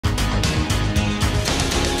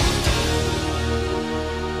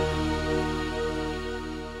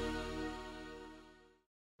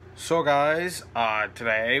So guys,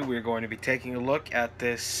 today we're going to be taking a look at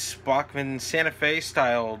this Bachmann Santa Fe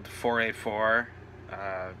styled 484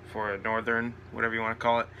 for a northern, whatever you want to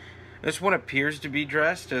call it. This one appears to be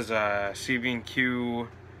dressed as a CB&Q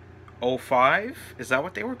 05. Is that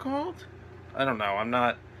what they were called? I don't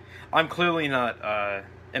know. I'm clearly not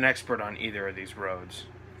an expert on either of these roads.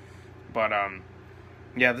 But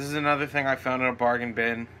yeah, this is another thing I found in a bargain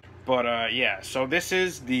bin. But yeah, so this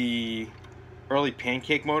is the early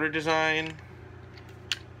Pancake motor design.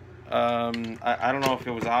 I don't know if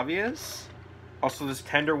it was obvious. Also, this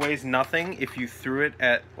tender weighs nothing. If you threw it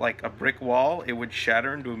at like a brick wall, it would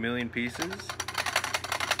shatter into a million pieces.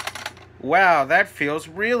 Wow, that feels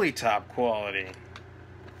really top quality.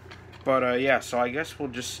 But yeah, so I guess we'll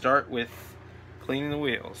just start with cleaning the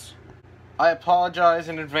wheels. I apologize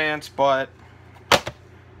in advance, but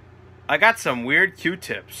I got some weird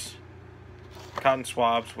Q-tips. Cotton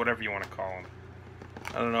swabs, whatever you want to call them.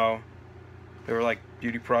 I don't know. They were like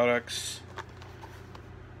beauty products,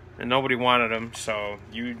 and nobody wanted them. So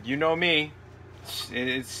you know me.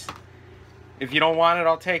 It's if you don't want it,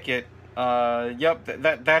 I'll take it. Yep,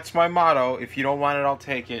 that's my motto. If you don't want it, I'll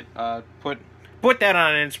take it. Put that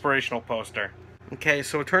on an inspirational poster. Okay,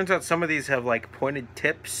 so it turns out some of these have like pointed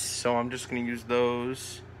tips, so I'm just gonna use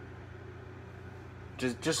those.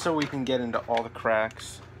 Just so we can get into all the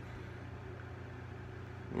cracks.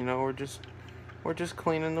 You know, we're just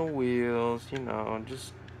cleaning the wheels, you know,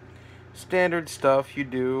 just standard stuff you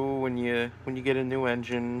do when you get a new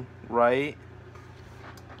engine, right?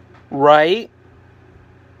 Right?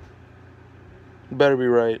 Better be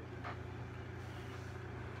right.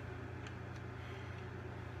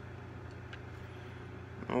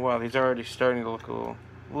 Oh, wow, these are already starting to look a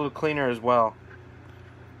little cleaner as well.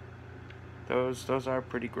 Those are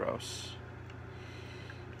pretty gross.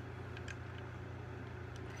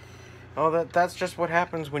 Oh, that's just what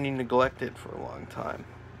happens when you neglect it for a long time.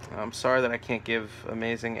 I'm sorry that I can't give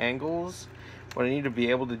amazing angles, but I need to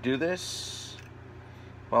be able to do this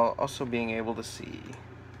while also being able to see.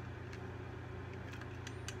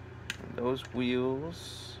 And those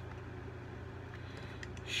wheels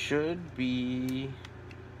should be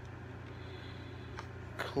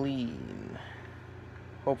clean.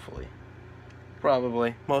 Hopefully.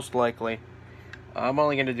 Probably. Most likely. I'm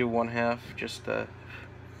only going to do one half, just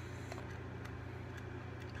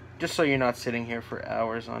so you're not sitting here for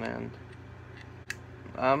hours on end.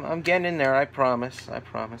 I'm getting in there, I promise.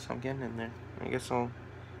 I'm getting in there. I guess I'll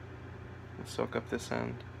soak up this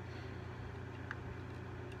end.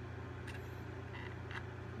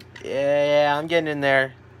 Yeah, I'm getting in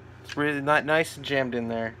there. It's really not nice and jammed in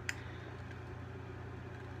there.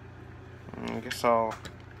 I guess I'll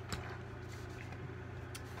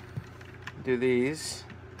do these.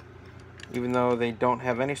 Even though they don't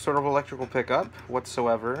have any sort of electrical pickup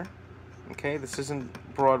whatsoever. Okay, this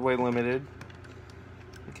isn't Broadway limited.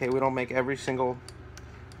 Okay, we don't make every single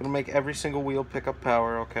wheel pick up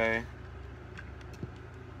power, okay.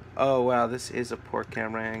 Oh wow, this is a poor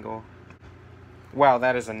camera angle. Wow,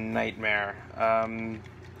 that is a nightmare.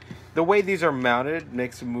 The way these are mounted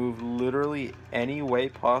makes it move literally any way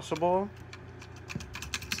possible.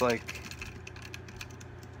 It's like,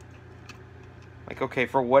 okay,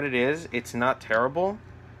 for what it is, it's not terrible.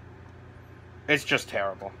 It's just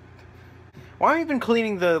terrible. Why am I even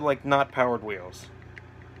cleaning the, like, not powered wheels?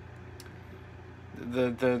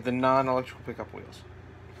 The non-electrical pickup wheels.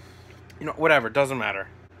 You know, whatever, doesn't matter.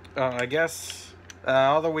 I guess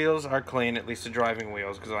all the wheels are clean, at least the driving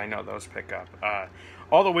wheels, because I know those pick up.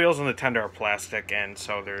 All the wheels on the tender are plastic, and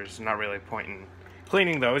so there's not really a point in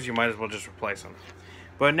cleaning those. You might as well just replace them.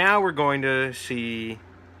 But now we're going to see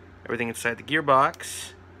everything inside the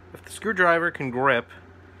gearbox. If the screwdriver can grip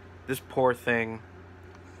this poor thing.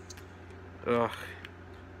 Ugh.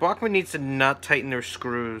 Bachmann needs to not tighten their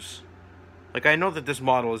screws. Like, I know that this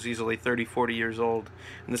model is easily 30, 40 years old,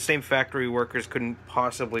 and the same factory workers couldn't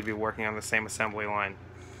possibly be working on the same assembly line.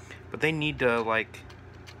 But they need to, like,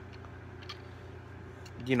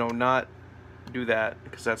 you know, not do that,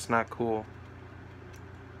 because that's not cool.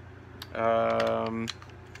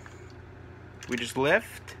 We just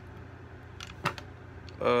lift.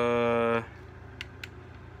 I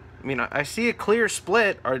mean, I see a clear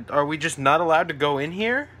split. Are we just not allowed to go in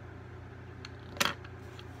here?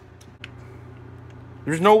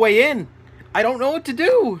 There's no way in. I don't know what to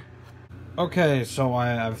do. Okay, so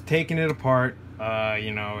I've taken it apart.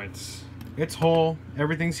 You know, it's whole.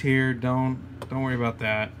 Everything's here. Don't worry about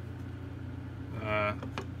that.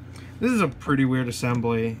 This is a pretty weird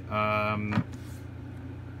assembly.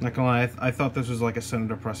 Not gonna lie, I thought this was like a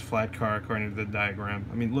Senator Press flat car according to the diagram.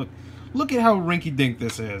 I mean, look at how rinky-dink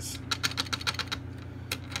this is.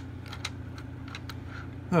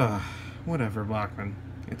 Whatever, Bachmann.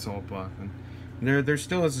 It's all Bachmann. There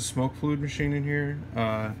still is a smoke fluid machine in here.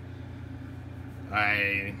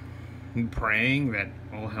 I'm praying that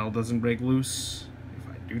all hell doesn't break loose if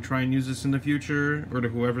I do try and use this in the future, or to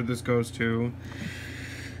whoever this goes to.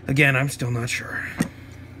 Again, I'm still not sure.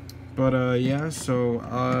 But, yeah, so,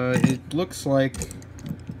 it looks like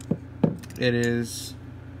it's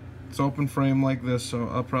open frame like this, so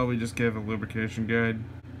I'll probably just give a lubrication guide.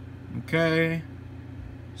 Okay,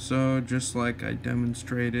 so just like I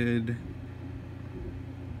demonstrated in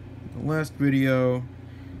the last video,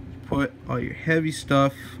 put all your heavy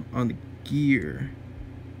stuff on the gear.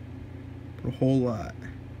 Put a whole lot.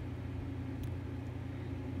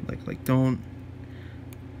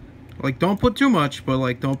 Don't put too much, but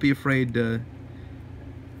like don't be afraid to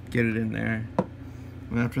get it in there.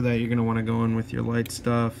 And after that, you're gonna want to go in with your light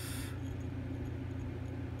stuff.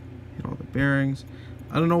 Hit all the bearings.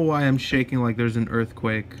 I don't know why I'm shaking like there's an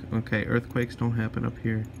earthquake. Okay, earthquakes don't happen up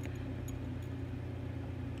here.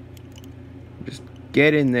 Just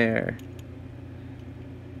get in there.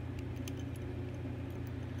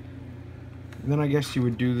 And then I guess you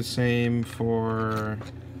would do the same for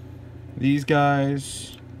these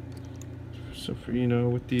guys. So for, you know,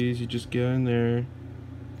 with these, you just get in there.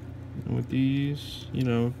 And with these, you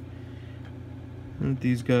know, and with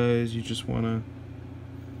these guys, you just want to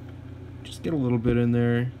just get a little bit in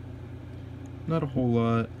there. Not a whole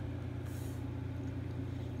lot.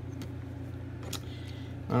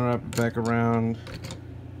 I'll wrap it back around.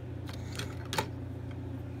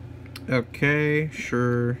 Okay,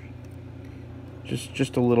 sure.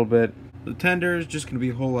 Just a little bit. The tender is just going to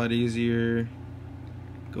be a whole lot easier.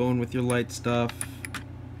 Going with your light stuff.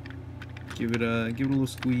 Give it a little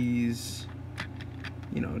squeeze.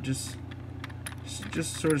 You know, just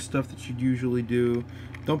sort of stuff that you'd usually do.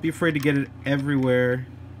 Don't be afraid to get it everywhere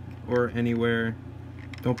or anywhere.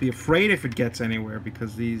 Don't be afraid if it gets anywhere,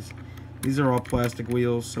 because these are all plastic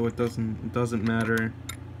wheels, so it doesn't matter.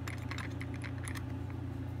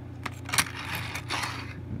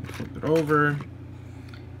 Flip it over.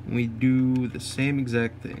 And we do the same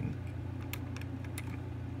exact thing.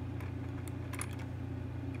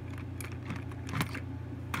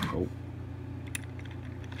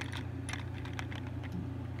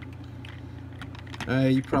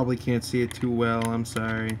 You probably can't see it too well, I'm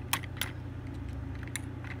sorry.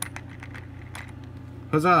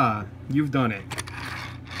 Huzzah! You've done it.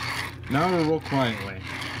 Now we'll roll quietly.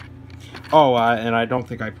 Oh, and I don't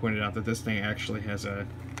think I pointed out that this thing actually has the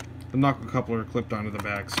knuckle coupler clipped onto the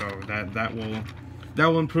back, so that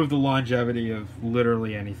will improve the longevity of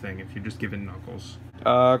literally anything if you just give it knuckles.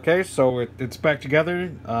 Okay, so it's back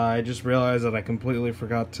together. I just realized that I completely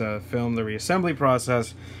forgot to film the reassembly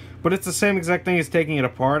process. But it's the same exact thing as taking it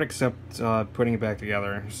apart, except putting it back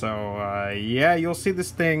together. So, yeah, you'll see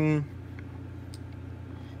this thing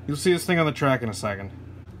on the track in a second.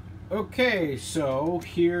 Okay, so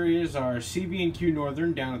here is our CB&Q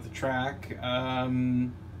Northern down at the track.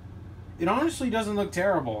 It honestly doesn't look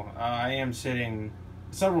terrible. I am sitting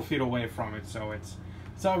several feet away from it, so it's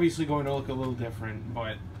obviously going to look a little different.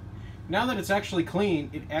 But now that it's actually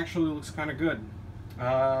clean, it actually looks kind of good.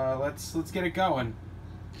 Let's get it going.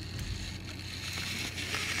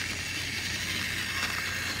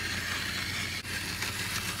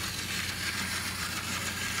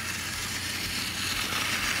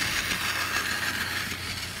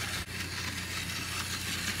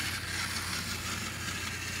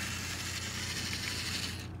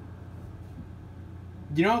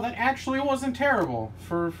 You know, that actually wasn't terrible.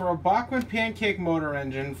 For a Bachmann Pancake motor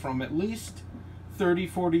engine from at least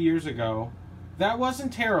 30-40 years ago, that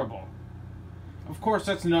wasn't terrible. Of course,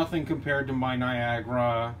 that's nothing compared to my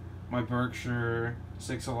Niagara, my Berkshire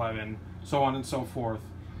 611, so on and so forth.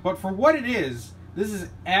 But for what it is, this is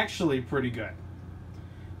actually pretty good.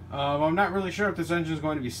 I'm not really sure if this engine is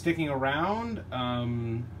going to be sticking around. I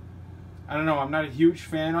don't know, I'm not a huge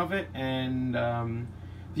fan of it, and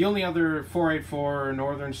the only other 484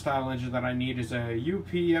 Northern style engine that I need is a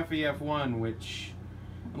UP-FEF1, which,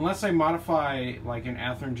 unless I modify like an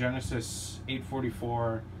Athearn Genesis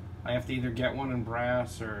 844, I have to either get one in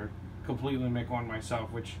brass or completely make one myself,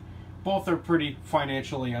 which both are pretty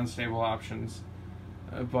financially unstable options.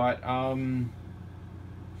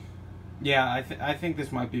 Yeah, I think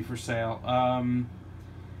this might be for sale.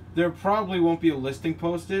 There probably won't be a listing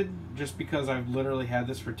posted, just because I've literally had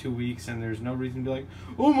this for 2 weeks and there's no reason to be like,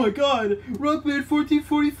 oh my god, Rockman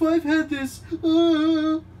 1445 had this!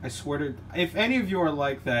 I swear to, if any of you are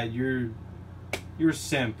like that, you're a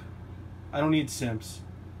simp. I don't need simps.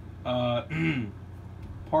 Pardon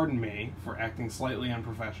me for acting slightly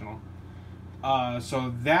unprofessional.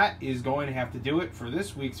 So that is going to have to do it for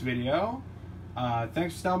this week's video.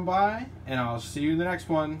 Thanks for stopping by, and I'll see you in the next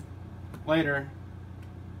one. Later.